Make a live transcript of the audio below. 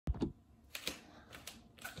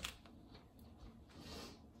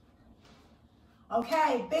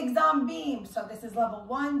Okay, bigs on beam. So this is level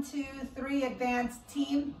 1, 2, 3 advanced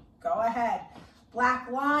team. Go ahead.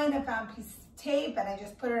 Black line, I found a piece of tape and I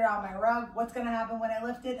just put it on my rug. What's gonna happen when I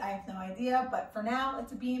lift it? I have no idea, but for now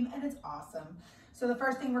it's a beam and it's awesome. So the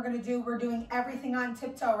first thing we're gonna do, we're doing everything on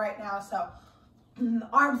tiptoe right now. So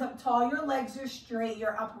arms up tall, your legs are straight,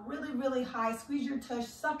 you're up really, really high. Squeeze your tush,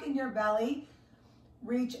 suck in your belly.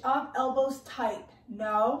 Reach up, elbows tight.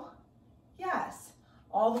 No, yes.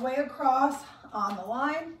 All the way across on the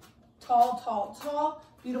line. Tall, tall, tall.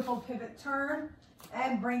 Beautiful pivot turn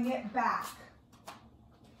and bring it back.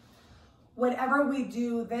 Whatever we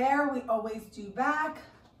do there, we always do back.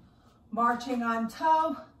 Marching on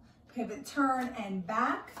toe, pivot turn and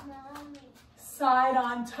back. Side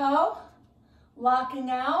on toe, locking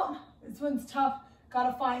out. This one's tough.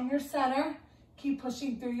 Gotta find your center. Keep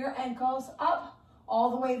pushing through your ankles up all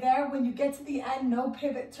the way there. When you get to the end, no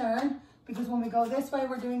pivot turn, because when we go this way,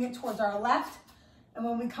 we're doing it towards our left. And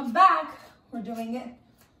when we come back, we're doing it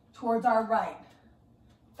towards our right.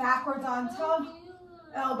 Backwards on toe,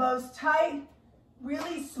 elbows tight,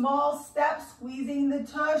 really small steps, squeezing the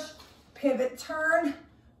tush, pivot turn,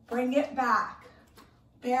 bring it back.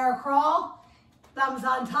 Bear crawl, thumbs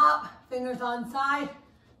on top, fingers on side,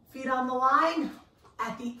 feet on the line.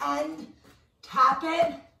 At the end, tap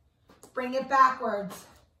it, bring it backwards.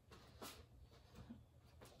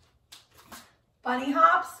 Bunny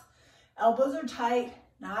hops, elbows are tight,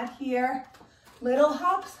 not here. Little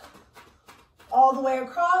hops, all the way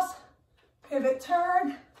across, pivot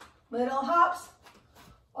turn, little hops,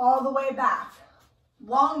 all the way back.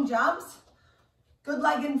 Long jumps, good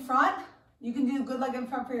leg in front. You can do good leg in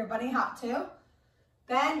front for your bunny hop too.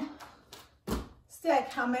 Then stick,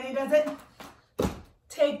 how many does it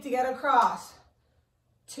take to get across?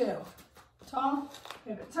 2. Tall,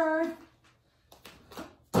 pivot turn.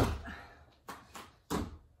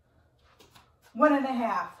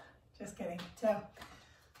 1.5, just kidding, 2.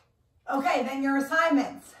 Okay, then your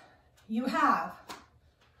assignments. You have,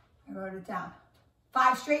 I wrote it down,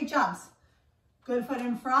 5 straight jumps. Good foot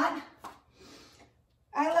in front.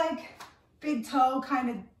 I like big toe, kind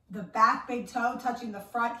of the back big toe touching the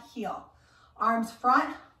front heel. Arms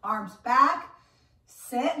front, arms back,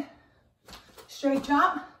 sit, straight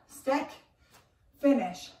jump, stick,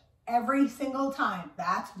 finish. Every single time,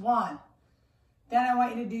 that's 1. Then I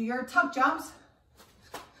want you to do your tuck jumps,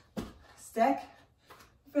 stick,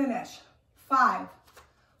 finish. 5,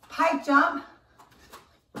 pike jump,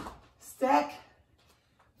 stick,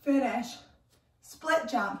 finish. Split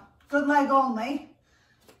jump, good leg only.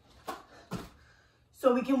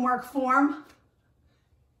 So we can work form,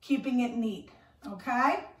 keeping it neat,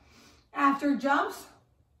 okay? After jumps,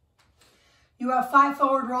 you have 5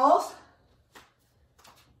 forward rolls.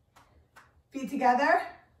 Feet together,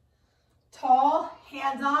 tall,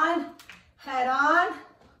 hands on, head on,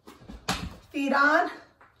 feet on,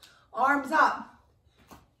 arms up.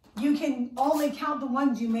 You can only count the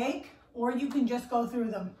ones you make, or you can just go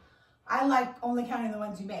through them. I like only counting the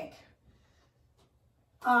ones you make.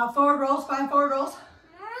 Forward rolls, 5 forward rolls.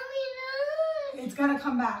 It's gonna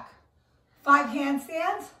come back. 5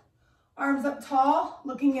 handstands, arms up tall,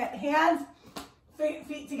 looking at hands,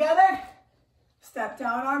 feet together, step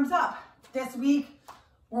down, arms up. This week,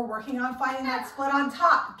 we're working on finding that split on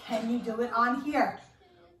top. Can you do it on here?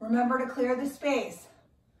 Remember to clear the space.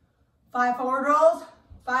 5 forward rolls,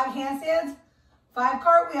 5 handstands, 5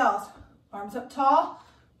 cartwheels. Arms up tall,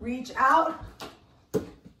 reach out,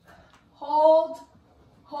 hold,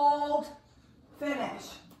 hold, finish.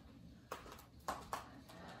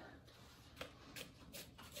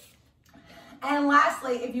 And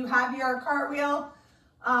lastly, if you have your cartwheel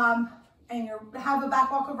and you have a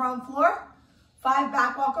back walkover on floor, 5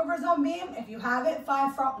 back walkovers on beam. If you have it,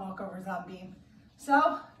 5 front walkovers on beam.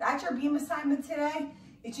 So that's your beam assignment today.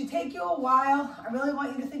 It should take you a while. I really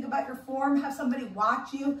want you to think about your form. Have somebody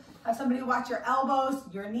watch you. Have somebody watch your elbows,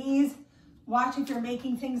 your knees. Watch if you're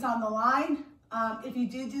making things on the line. If you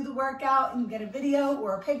do the workout and you get a video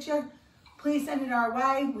or a picture, please send it our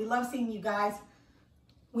way. We love seeing you guys.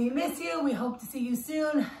 We miss you. We hope to see you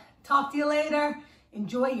soon. Talk to you later.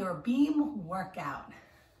 Enjoy your beam workout.